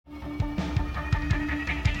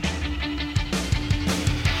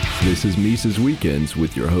This is Mises Weekends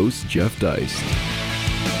with your host, Jeff Deist.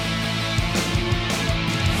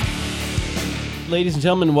 Ladies and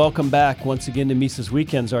gentlemen, welcome back once again to Mises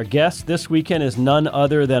Weekends. Our guest this weekend is none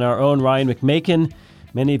other than our own Ryan McMaken.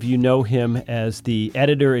 Many of you know him as the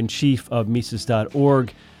editor-in-chief of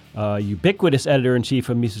Mises.org, ubiquitous editor-in-chief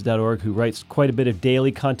of Mises.org, who writes quite a bit of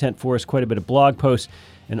daily content for us, quite a bit of blog posts,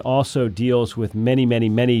 and also deals with many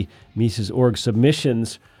Mises.org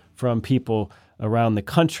submissions from people around the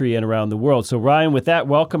country and around the world. So Ryan, with that,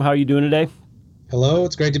 welcome. How are you doing today? Hello,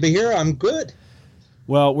 it's great to be here. I'm good.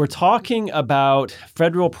 Well, we're talking about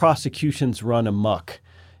federal prosecutions run amok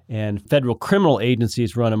and federal criminal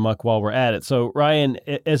agencies run amok while we're at it. So Ryan,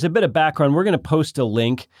 as a bit of background, we're going to post a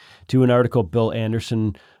link to an article Bill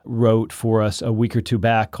Anderson wrote for us a week or two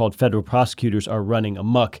back called Federal Prosecutors Are Running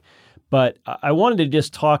Amok. But I wanted to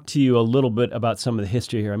just talk to you a little bit about some of the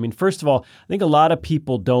history here. I mean, first of all, I think a lot of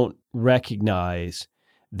people don't recognize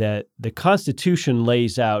that the Constitution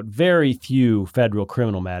lays out very few federal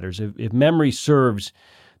criminal matters. If memory serves,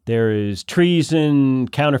 there is treason,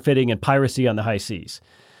 counterfeiting, and piracy on the high seas.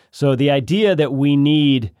 So the idea that we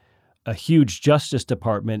need a huge Justice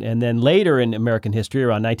Department, and then later in American history,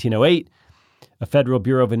 around 1908, a Federal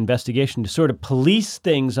Bureau of Investigation to sort of police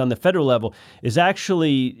things on the federal level is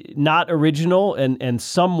actually not original and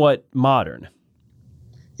somewhat modern.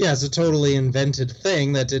 Yeah, it's a totally invented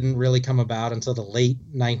thing that didn't really come about until the late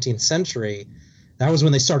 19th century. That was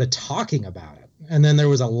when they started talking about it. And then there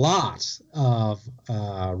was a lot of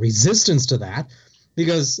resistance to that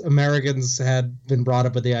because Americans had been brought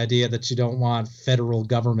up with the idea that you don't want federal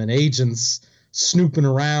government agents snooping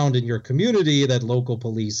around in your community, that local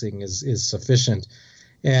policing is sufficient.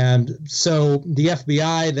 And so the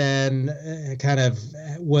FBI then kind of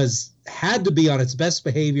had to be on its best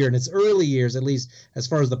behavior in its early years, at least as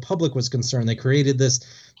far as the public was concerned. They created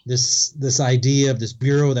this idea of this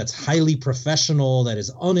bureau that's highly professional, that is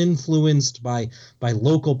uninfluenced by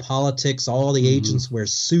local politics. All the agents wear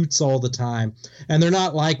suits all the time. And they're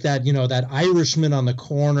not like that, that Irishman on the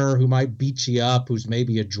corner who might beat you up, who's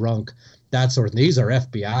maybe a drunk, that sort of thing. These are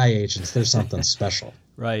FBI agents. There's something special.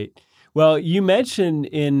 Right. Well, you mentioned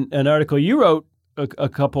in an article you wrote a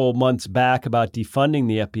couple months back about defunding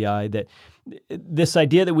the FBI that this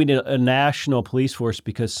idea that we need a national police force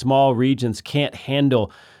because small regions can't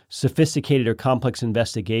handle sophisticated or complex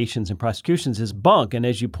investigations and prosecutions is bunk. And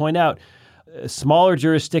as you point out, smaller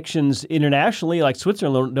jurisdictions internationally, like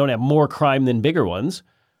Switzerland, don't have more crime than bigger ones.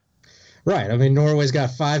 Right. I mean, Norway's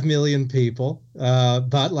got 5 million people,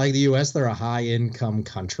 but like the U.S., they're a high-income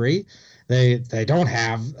country. They don't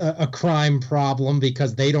have a crime problem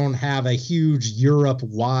because they don't have a huge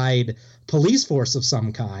Europe-wide police force of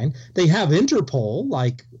some kind. They have Interpol,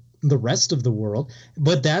 like the rest of the world,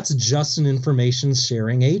 but that's just an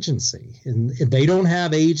information-sharing agency. And they don't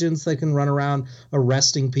have agents that can run around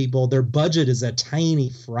arresting people. Their budget is a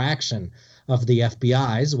tiny fraction of the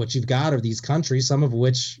FBI's. What you've got are these countries, some of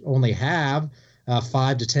which only have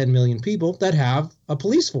 5 to 10 million people that have a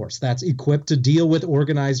police force that's equipped to deal with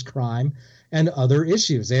organized crime and other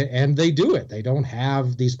issues. And they do it. They don't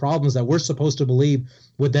have these problems that we're supposed to believe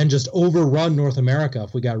would then just overrun North America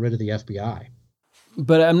if we got rid of the FBI.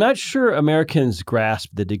 But I'm not sure Americans grasp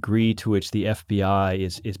the degree to which the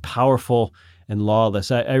FBI is powerful and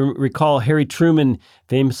lawless. I recall Harry Truman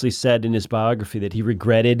famously said in his biography that he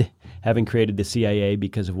regretted having created the CIA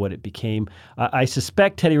because of what it became. I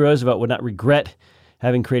suspect Teddy Roosevelt would not regret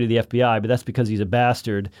having created the FBI, but that's because he's a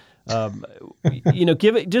bastard. Give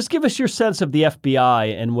us your sense of the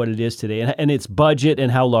FBI and what it is today, and its budget and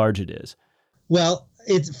how large it is. Well,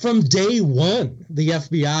 it's from day one, the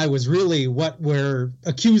FBI was really what we're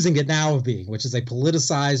accusing it now of being, which is a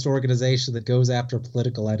politicized organization that goes after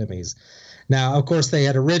political enemies. Now, of course, they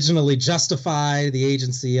had originally justified the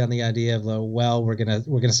agency on the idea of, we're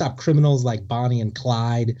gonna stop criminals like Bonnie and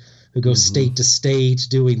Clyde who go state to state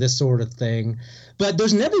doing this sort of thing. But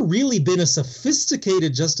there's never really been a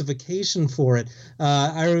sophisticated justification for it.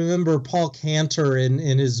 I remember Paul Cantor in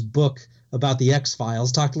his book about the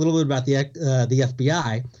X-Files talked a little bit about the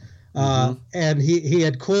FBI. And he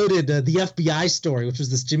had quoted the FBI Story, which was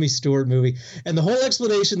this Jimmy Stewart movie. And the whole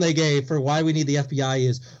explanation they gave for why we need the FBI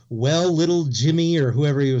is, well, little Jimmy or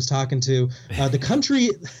whoever he was talking to, the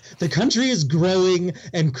country is growing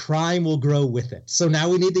and crime will grow with it. So now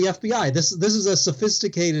we need the FBI. This is as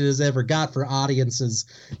sophisticated as ever got for audiences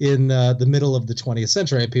in the middle of the 20th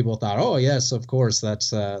century. People thought, oh, yes, of course,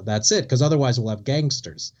 that's it, because otherwise we'll have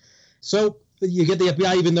gangsters. So you get the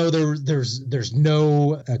FBI, even though there's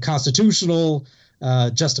no constitutional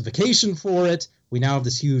justification for it. We now have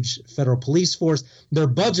this huge federal police force. Their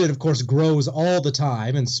budget, of course, grows all the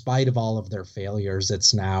time in spite of all of their failures.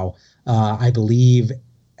 It's now, I believe,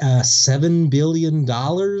 $7 billion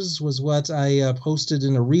was what I posted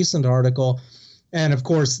in a recent article. And of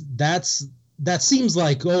course, that seems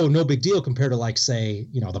like, oh, no big deal compared to, like, say,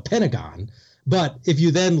 the Pentagon. But if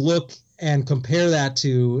you then look and compare that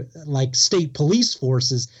to, like, state police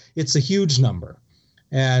forces, it's a huge number.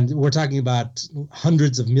 And we're talking about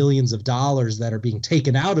hundreds of millions of dollars that are being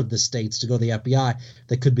taken out of the states to go to the FBI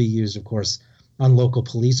that could be used, of course, on local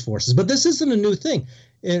police forces. But this isn't a new thing.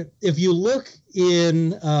 If you look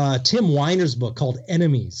in Tim Weiner's book called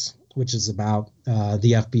Enemies, which is about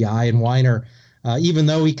the FBI, and Weiner, even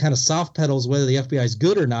though he kind of soft pedals whether the FBI is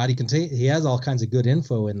good or not, he has all kinds of good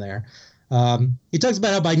info in there. He talks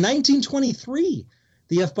about how by 1923,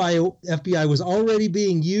 the FBI was already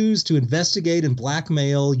being used to investigate and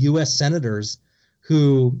blackmail U.S. senators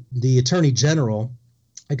who the Attorney General,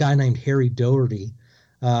 a guy named Harry Doherty,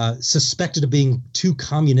 suspected of being too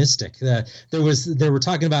communistic. They were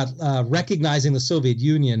talking about recognizing the Soviet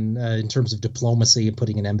Union in terms of diplomacy and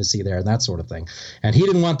putting an embassy there and that sort of thing. And he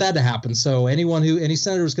didn't want that to happen. So any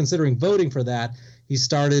senator was considering voting for that, he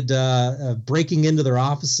started breaking into their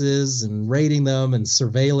offices and raiding them and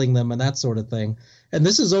surveilling them and that sort of thing. And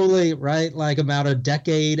this is only, right, like about a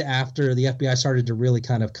decade after the FBI started to really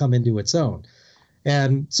kind of come into its own.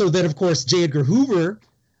 And so then, of course, J. Edgar Hoover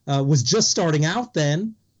was just starting out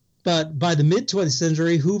then. But by the mid-20th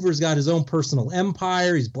century, Hoover's got his own personal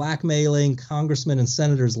empire. He's blackmailing congressmen and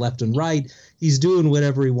senators left and right. He's doing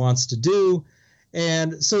whatever he wants to do.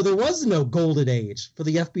 And so there was no golden age for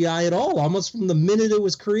the FBI at all. Almost from the minute it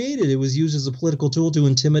was created, it was used as a political tool to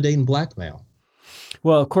intimidate and blackmail.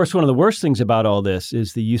 Well, of course, one of the worst things about all this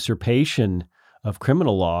is the usurpation of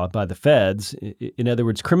criminal law by the feds. In other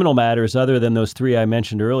words, criminal matters other than those three I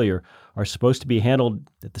mentioned earlier are supposed to be handled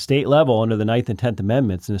at the state level under the 9th and 10th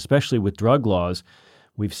Amendments, and especially with drug laws.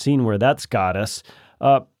 We've seen where that's got us.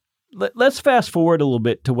 Let's fast forward a little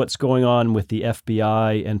bit to what's going on with the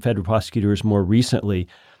FBI and federal prosecutors more recently.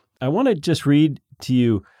 I want to just read to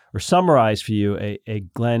you or summarize for you a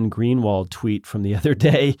Glenn Greenwald tweet from the other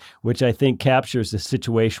day, which I think captures the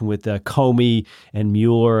situation with Comey and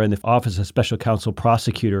Mueller and the Office of Special Counsel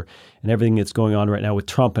Prosecutor and everything that's going on right now with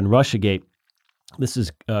Trump and Russiagate. This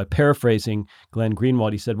is paraphrasing Glenn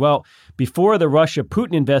Greenwald. He said, well, before the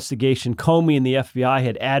Russia-Putin investigation, Comey and the FBI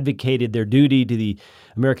had advocated their duty to the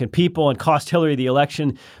American people and cost Hillary the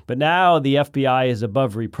election. But now the FBI is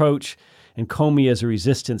above reproach and Comey is a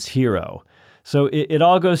resistance hero. So it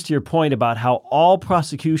all goes to your point about how all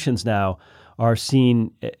prosecutions now are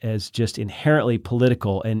seen as just inherently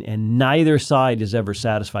political, and neither side is ever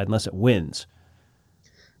satisfied unless it wins.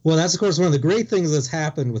 Well, that's, of course, one of the great things that's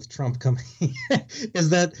happened with Trump coming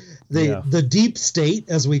is that the deep state,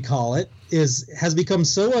 as we call it, has become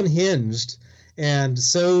so unhinged and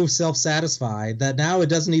so self-satisfied that now it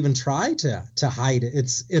doesn't even try to hide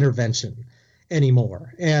its intervention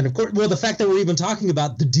anymore. And of course, well, the fact that we're even talking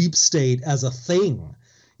about the deep state as a thing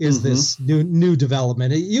is this new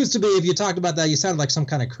development. It used to be, if you talked about that, you sounded like some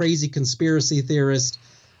kind of crazy conspiracy theorist.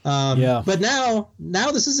 But now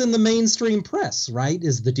this is in the mainstream press, right?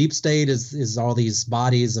 Is the deep state is all these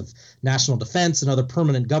bodies of national defense and other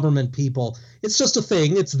permanent government people. It's just a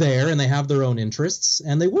thing. It's there, and they have their own interests,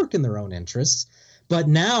 and they work in their own interests. But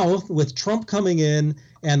now, with Trump coming in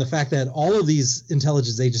and the fact that all of these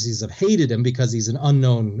intelligence agencies have hated him because he's an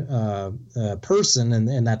unknown person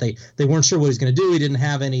and that they weren't sure what he's going to do. He didn't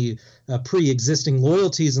have any pre-existing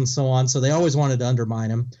loyalties and so on. So they always wanted to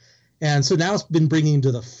undermine him. And so now it's been bringing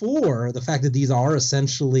to the fore the fact that these are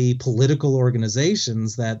essentially political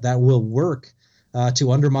organizations that will work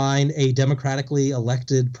to undermine a democratically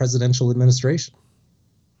elected presidential administration.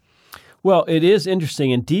 Well, it is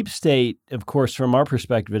interesting. And deep state, of course, from our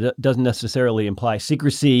perspective, it doesn't necessarily imply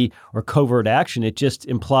secrecy or covert action. It just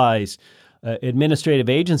implies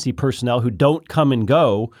administrative agency personnel who don't come and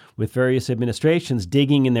go with various administrations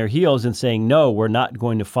digging in their heels and saying, no, we're not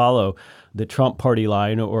going to follow the Trump party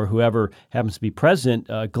line or whoever happens to be president.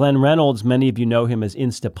 Glenn Reynolds, many of you know him as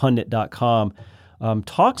instapundit.com,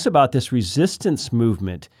 talks about this resistance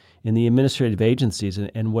movement in the administrative agencies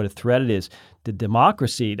and what a threat it is to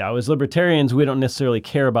democracy. Now, as libertarians, we don't necessarily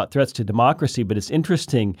care about threats to democracy, but it's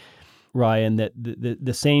interesting, Ryan, that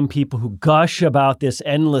the same people who gush about this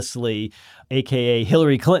endlessly, aka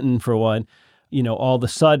Hillary Clinton, for one, all of a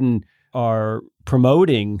sudden are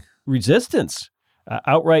promoting resistance,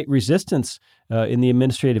 outright resistance in the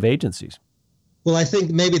administrative agencies. Well, I think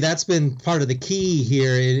maybe that's been part of the key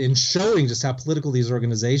here in showing just how political these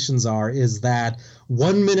organizations are, is that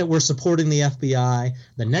 1 minute we're supporting the FBI,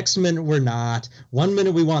 the next minute we're not. 1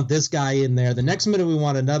 minute we want this guy in there, the next minute we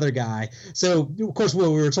want another guy. So, of course, what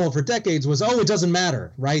we were told for decades was, oh, it doesn't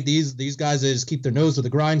matter, right? These guys, they just keep their nose to the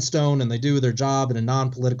grindstone and they do their job in a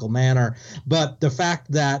non-political manner. But the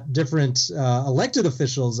fact that different elected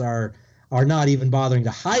officials are not even bothering to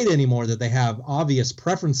hide anymore that they have obvious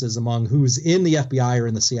preferences among who's in the FBI or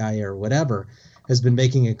in the CIA or whatever, has been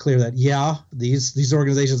making it clear that, yeah, these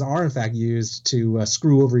organizations are in fact used to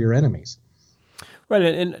screw over your enemies. Right,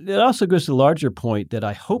 and it also goes to the larger point that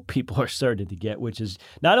I hope people are starting to get, which is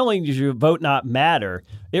not only does your vote not matter,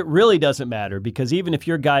 it really doesn't matter, because even if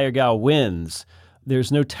your guy or gal wins,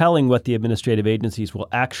 there's no telling what the administrative agencies will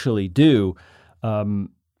actually do.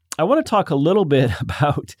 I want to talk a little bit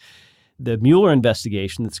about the Mueller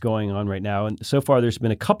investigation that's going on right now. And so far, there's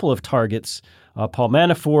been a couple of targets. Paul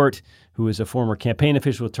Manafort, who is a former campaign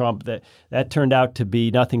official with Trump, that turned out to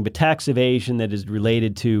be nothing but tax evasion that is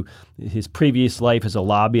related to his previous life as a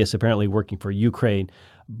lobbyist, apparently working for Ukraine.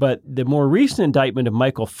 But the more recent indictment of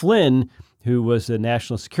Michael Flynn, who was the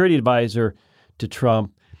national security advisor to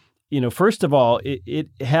Trump, first of all, it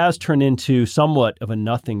has turned into somewhat of a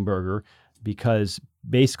nothing burger, because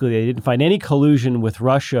basically they didn't find any collusion with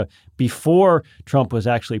Russia before Trump was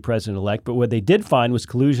actually president-elect. But what they did find was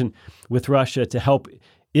collusion with Russia to help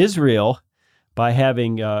Israel by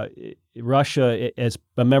having Russia, as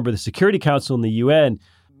a member of the Security Council in the UN,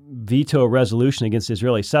 veto a resolution against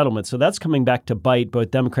Israeli settlements. So that's coming back to bite both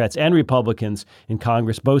Democrats and Republicans in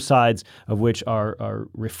Congress, both sides of which are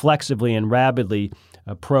reflexively and rabidly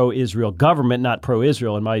pro-Israel government, not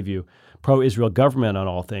pro-Israel in my view, pro-Israel government on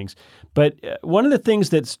all things. But one of the things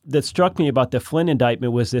that struck me about the Flynn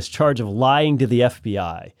indictment was this charge of lying to the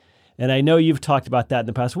FBI. And I know you've talked about that in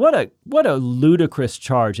the past. What a ludicrous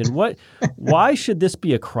charge. And why should this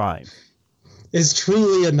be a crime? It's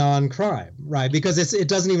truly a non-crime, right? Because it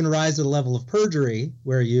doesn't even rise to the level of perjury,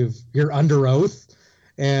 where you're under oath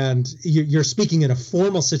and you're speaking in a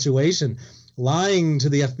formal situation. Lying to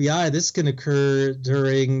the FBI, this can occur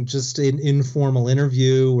during just an informal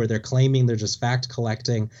interview where they're claiming they're just fact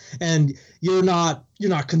collecting, and you're not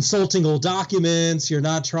consulting old documents. You're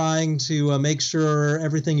not trying to make sure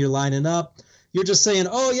everything you're lining up. You're just saying,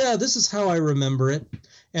 oh yeah, this is how I remember it.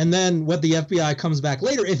 And then what the FBI comes back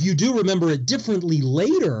later, if you do remember it differently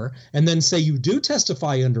later, and then say you do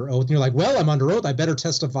testify under oath, and you're like, well, I'm under oath, I better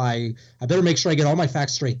testify, I better make sure I get all my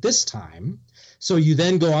facts straight this time. So you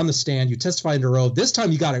then go on the stand, you testify under oath. This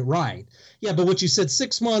time you got it right. Yeah, but what you said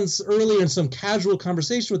 6 months earlier in some casual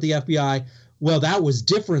conversation with the FBI, well, that was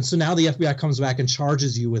different. So now the FBI comes back and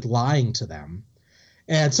charges you with lying to them.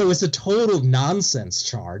 And so it's a total nonsense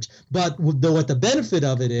charge. But what the benefit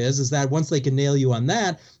of it is that once they can nail you on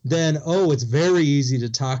that, then, it's very easy to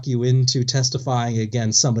talk you into testifying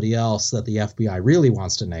against somebody else that the FBI really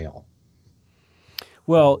wants to nail.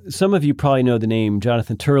 Well, some of you probably know the name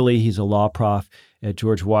Jonathan Turley. He's a law prof at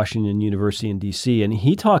George Washington University in D.C., and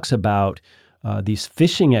he talks about these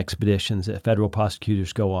fishing expeditions that federal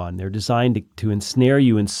prosecutors go on. They're designed to ensnare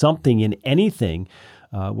you in something, in anything,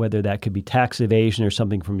 whether that could be tax evasion or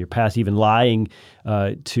something from your past, even lying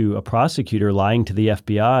to a prosecutor, lying to the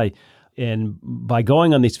FBI. And by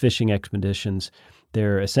going on these fishing expeditions,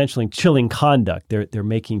 they're essentially chilling conduct. They're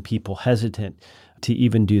making people hesitant to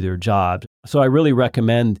even do their job. So I really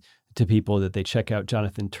recommend to people that they check out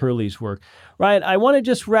Jonathan Turley's work. Ryan, I want to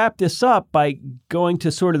just wrap this up by going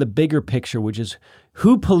to sort of the bigger picture, which is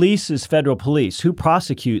who polices federal police, who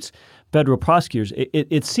prosecutes federal prosecutors.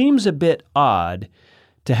 It seems a bit odd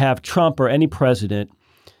to have Trump or any president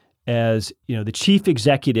as, the chief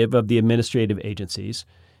executive of the administrative agencies,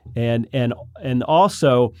 and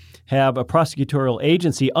also have a prosecutorial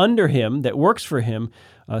agency under him that works for him,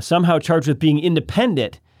 somehow charged with being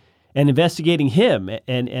independent and investigating him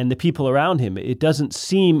and the people around him. It doesn't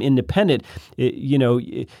seem independent.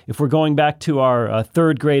 If we're going back to our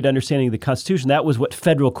third grade understanding of the Constitution, that was what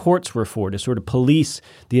federal courts were for, to sort of police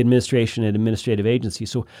the administration and administrative agencies.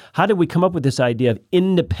 So how did we come up with this idea of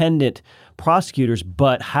independent prosecutors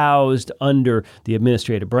but housed under the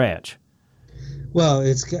administrative branch? Well,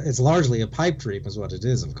 it's largely a pipe dream is what it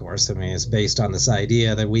is, of course. I mean, it's based on this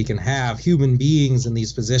idea that we can have human beings in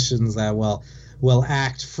these positions that will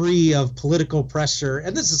act free of political pressure.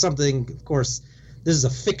 And this is something, of course, this is a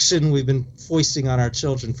fiction we've been foisting on our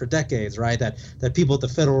children for decades, right? That people at the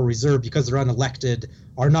Federal Reserve, because they're unelected,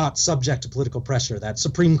 are not subject to political pressure. That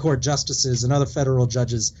Supreme Court justices and other federal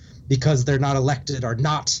judges, because they're not elected, are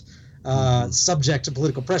not subject to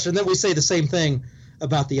political pressure. And then we say the same thing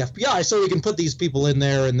about the FBI, so we can put these people in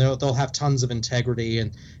there and they'll have tons of integrity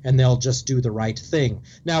and they'll just do the right thing.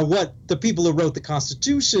 Now, what the people who wrote the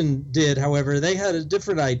Constitution did, however, they had a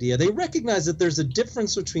different idea. They recognized that there's a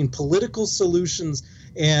difference between political solutions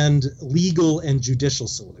and legal and judicial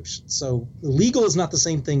solutions. So legal is not the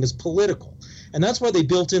same thing as political. And that's why they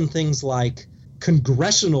built in things like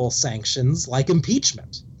congressional sanctions, like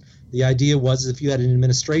impeachment. The idea was if you had an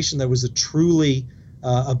administration that was truly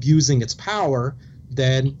abusing its power,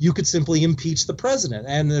 then you could simply impeach the president.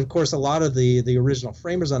 And of course, a lot of the original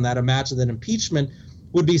framers on that imagined that impeachment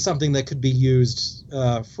would be something that could be used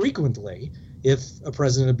frequently if a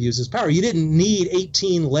president abuses power. You didn't need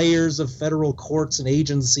 18 layers of federal courts and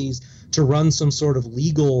agencies to run some sort of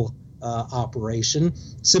legal operation.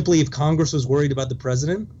 Simply, if Congress was worried about the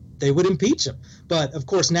president, they would impeach him. But of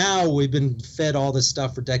course, now we've been fed all this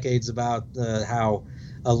stuff for decades about how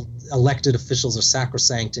elected officials are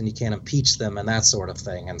sacrosanct and you can't impeach them and that sort of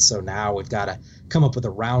thing. And so now we've got to come up with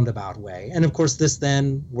a roundabout way. And of course, this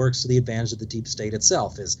then works to the advantage of the deep state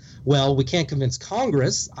itself is, well, we can't convince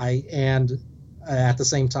Congress and at the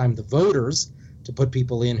same time the voters to put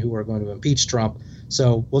people in who are going to impeach Trump.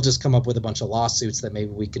 So we'll just come up with a bunch of lawsuits that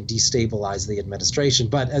maybe we can destabilize the administration.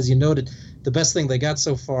 But as you noted, the best thing they got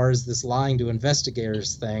so far is this lying to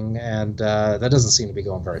investigators thing, and that doesn't seem to be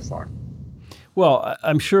going very far. Well,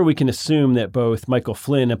 I'm sure we can assume that both Michael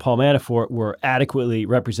Flynn and Paul Manafort were adequately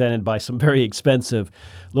represented by some very expensive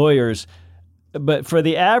lawyers. But for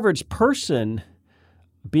the average person,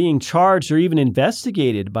 being charged or even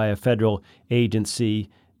investigated by a federal agency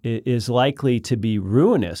is likely to be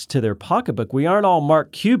ruinous to their pocketbook. We aren't all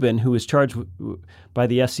Mark Cuban, who was charged by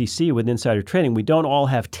the SEC with insider trading. We don't all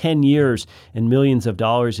have 10 years and millions of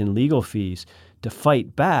dollars in legal fees to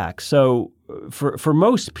fight back. So for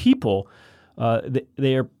most people,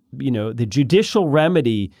 they are, the judicial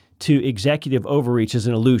remedy to executive overreach is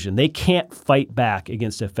an illusion. They can't fight back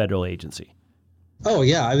against a federal agency. Oh,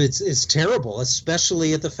 yeah, it's terrible,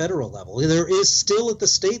 especially at the federal level. There is still at the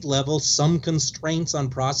state level some constraints on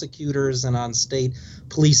prosecutors and on state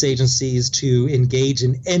police agencies to engage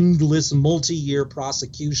in endless multi-year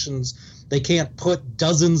prosecutions. They can't put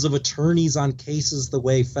dozens of attorneys on cases the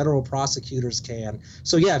way federal prosecutors can.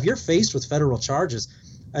 So, yeah, if you're faced with federal charges,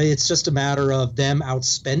 it's just a matter of them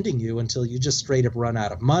outspending you until you just straight up run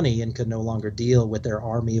out of money and can no longer deal with their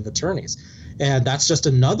army of attorneys. And that's just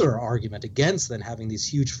another argument against then having these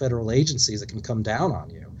huge federal agencies that can come down on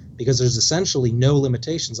you, because there's essentially no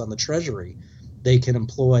limitations on the Treasury they can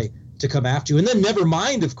employ to come after you. And then never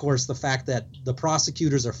mind, of course, the fact that the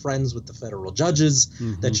prosecutors are friends with the federal judges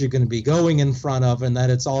that you're going to be going in front of, and that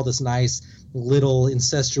it's all this nice little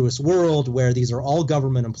incestuous world where these are all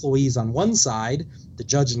government employees on one side, the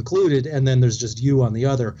judge included, and then there's just you on the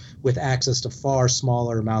other with access to far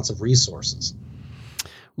smaller amounts of resources.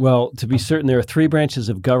 Well, to be certain, there are 3 branches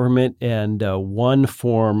of government and 1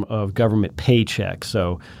 form of government paycheck.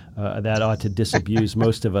 So that ought to disabuse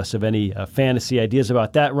most of us of any fantasy ideas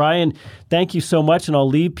about that. Ryan, thank you so much. And I'll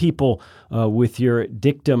leave people with your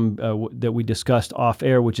dictum that we discussed off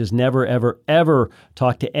air, which is never, ever, ever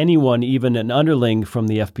talk to anyone, even an underling from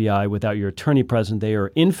the FBI, without your attorney present. They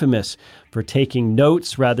are infamous for taking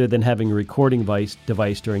notes rather than having a recording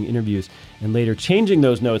device during interviews, and later changing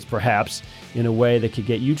those notes, perhaps, in a way that could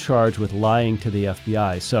get you charged with lying to the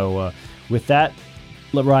FBI. So with that,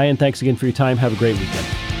 Ryan, thanks again for your time. Have a great weekend.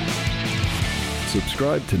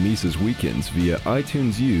 Subscribe to Mises Weekends via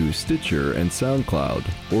iTunes U, Stitcher, and SoundCloud,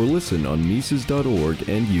 or listen on Mises.org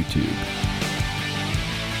and YouTube.